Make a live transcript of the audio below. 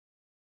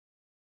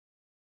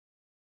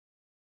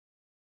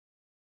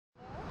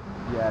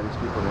Yeah, there's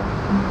people there.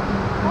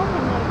 How can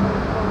they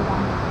go over?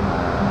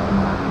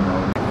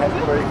 Has a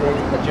very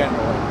good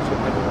general.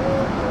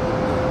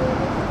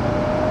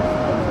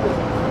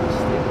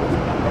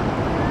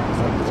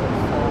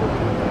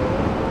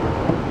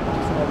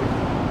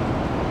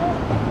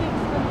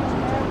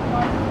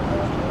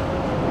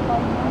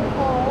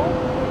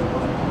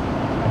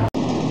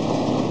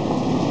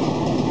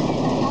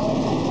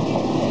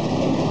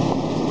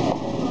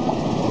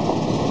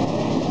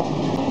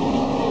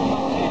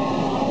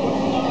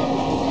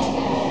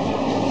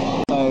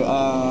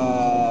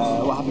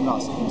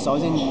 So I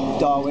was in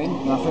Darwin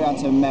and I flew down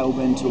to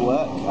Melbourne to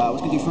work. I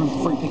was going to do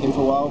fruit picking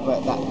for a while,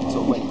 but that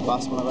sort of went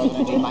bust when I realised I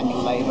was doing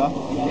manual labour.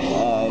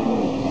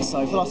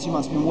 So for the last 2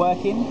 months I've been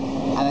working,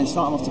 and then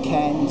tonight I'm off to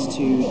Cairns to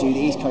do the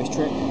East Coast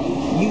trip.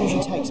 Usually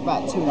takes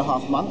about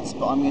 2.5 months,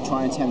 but I'm going to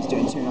try and attempt to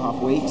do it in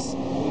 2.5 weeks.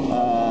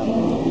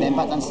 Then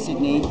back down to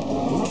Sydney.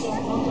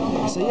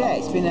 So yeah,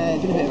 it's been a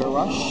bit of a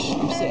rush.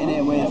 I'm sitting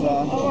here with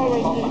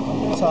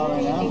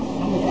Tara now.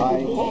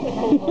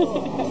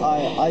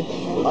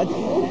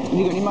 Have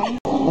you got any money?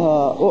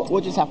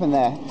 What just happened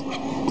there? I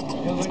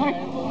don't know.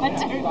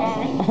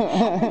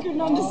 I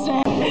couldn't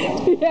understand.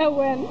 Yeah,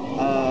 when?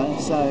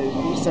 So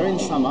we're in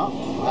summer.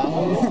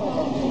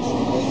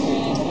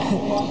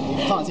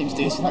 Can't seem to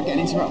do this without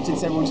getting interrupted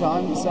several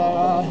times. So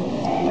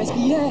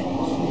basically, yeah,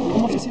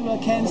 I'm off to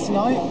Cairns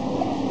tonight.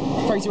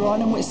 Fraser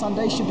Island,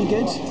 Whitsundays should be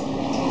good.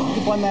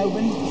 Goodbye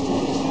Melbourne.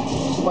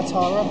 Goodbye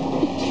Tara.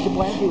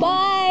 Goodbye everyone.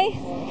 Bye.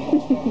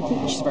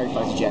 She's very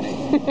photogenic.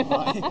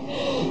 Bye.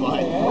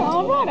 Bye.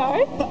 Oh, righto.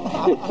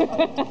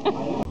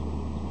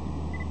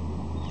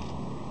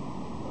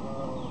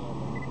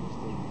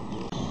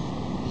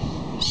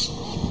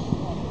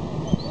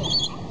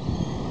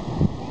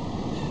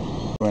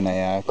 We're on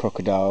a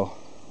crocodile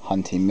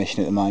hunting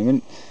mission at the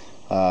moment.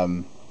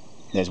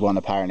 There's one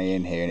apparently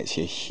in here and it's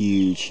a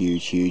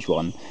huge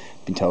one.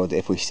 Been told that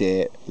if we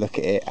see it, look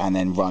at it and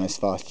then run as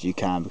fast as you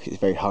can because it's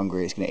very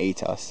hungry, it's going to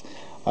eat us.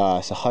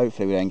 So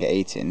hopefully we don't get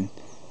eaten,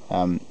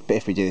 but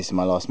if we do, this is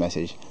my last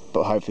message.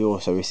 But hopefully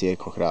also we see a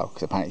crocodile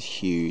because apparently it's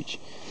huge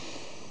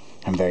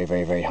and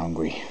very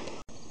hungry.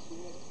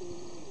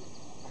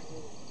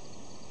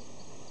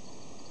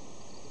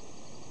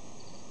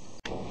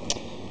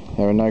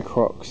 There are no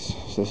crocs,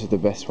 so this is the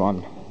best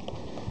one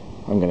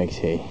I'm going to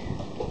see.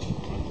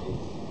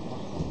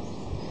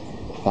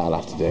 That'll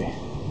have to do.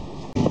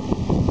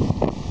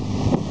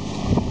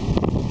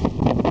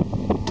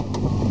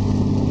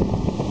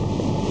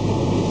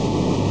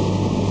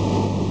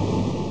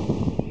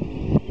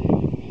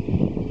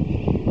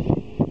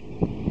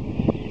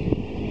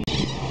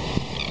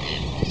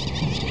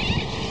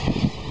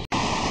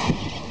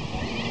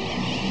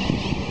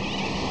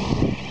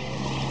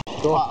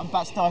 Right, I'm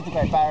about to dive the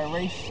Great Barrier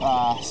Reef,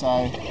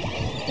 so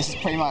this is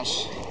pretty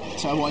much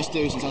what I wanted to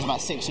do since I was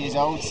about 6 years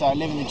old, so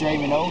living the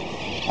dream and all.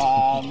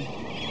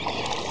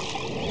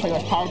 Pretty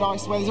much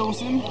paradise, the weather's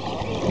awesome.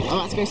 I'm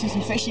about to go see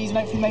some fishies and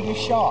hopefully maybe a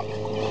shark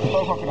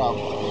or a crocodile.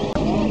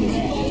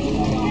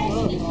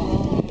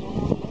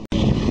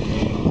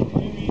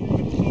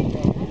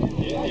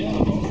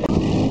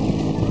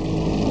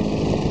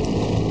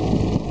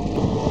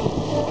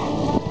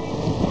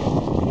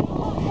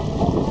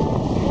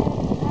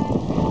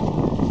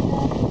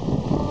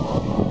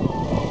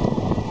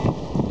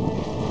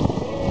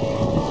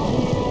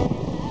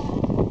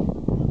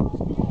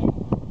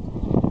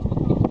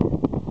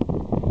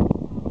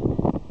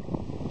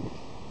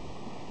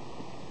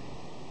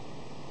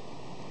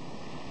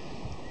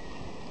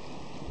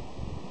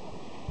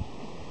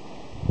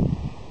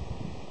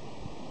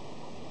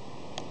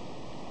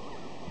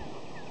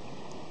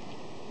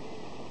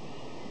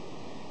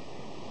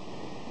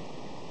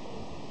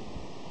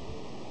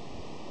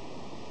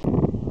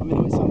 I'm in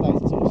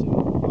Whitsundays, it's awesome.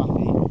 I'm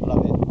happy, I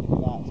love it. Look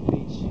at that, it's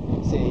beach,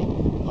 sea.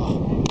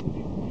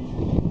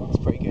 Oh, it's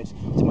pretty good.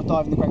 So my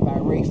dive in the Great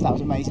Barrier Reef, that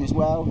was amazing as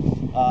well.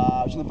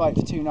 I was on the boat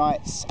for 2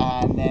 nights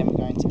and then we're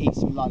going to eat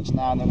some lunch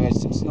now and then we're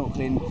going to do some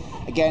snorkeling.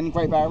 Again,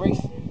 Great Barrier Reef,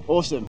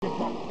 awesome.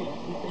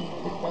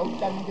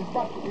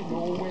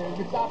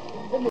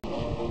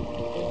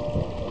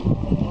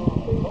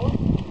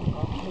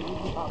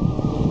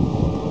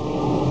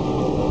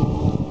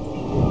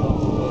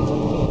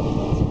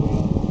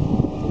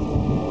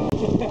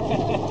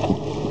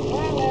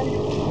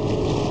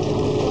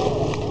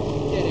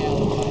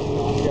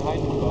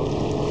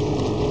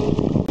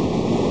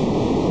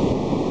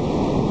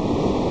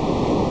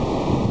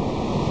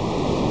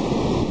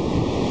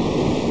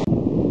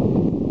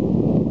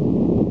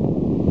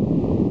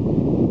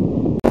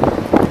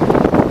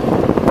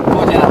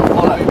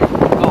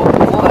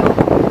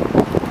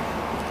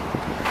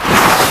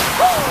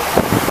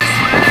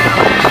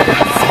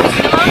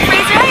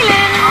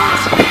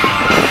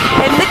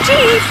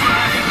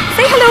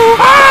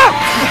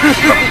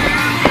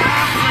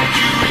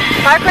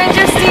 Park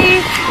Ranger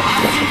Steve,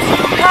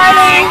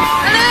 Carly,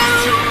 hello,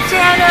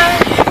 Gianna,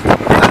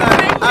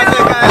 hello,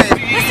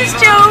 this is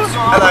Joe.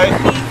 Hello.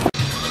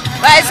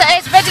 Well,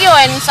 it's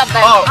videoing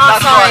something. Oh,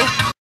 that's sorry.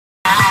 right.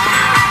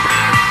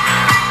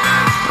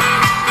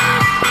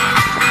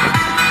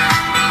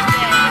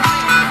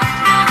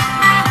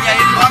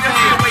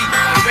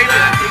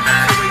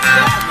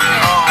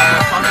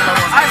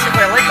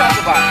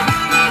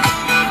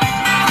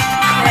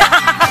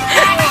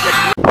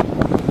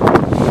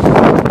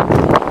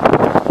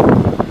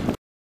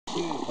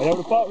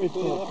 I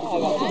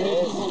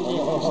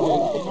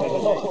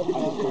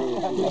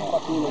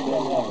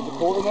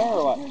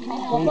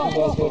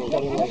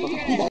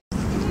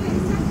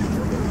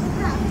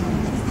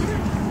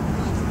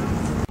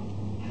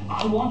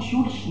want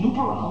you to snoop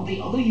around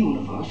the other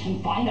universe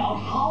and find out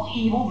how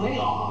evil they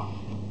are.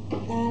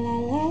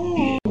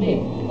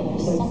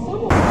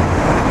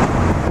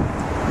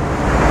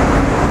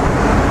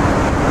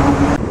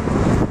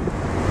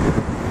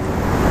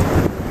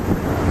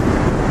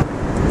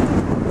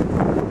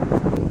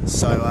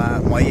 So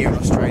my year in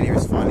Australia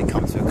has finally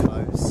come to a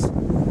close.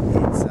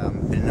 It's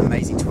been an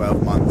amazing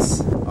 12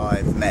 months.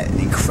 I've met an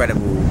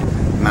incredible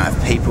amount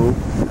of people.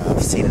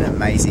 I've seen an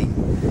amazing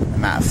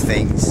amount of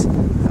things.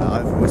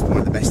 Overall, it's one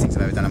of the best things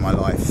I've ever done in my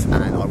life, and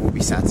I will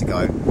be sad to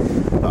go.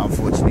 But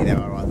unfortunately, there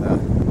are other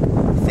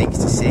things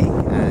to see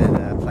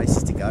and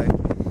places to go.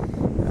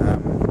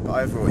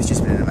 But overall, it's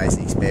just been an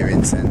amazing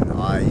experience, and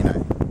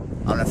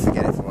I'll never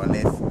forget it for all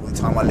the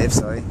time I live.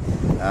 Sorry.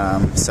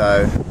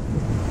 So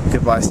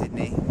goodbye,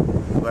 Sydney.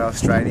 Goodbye,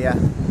 Australia.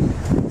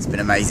 It's been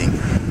amazing.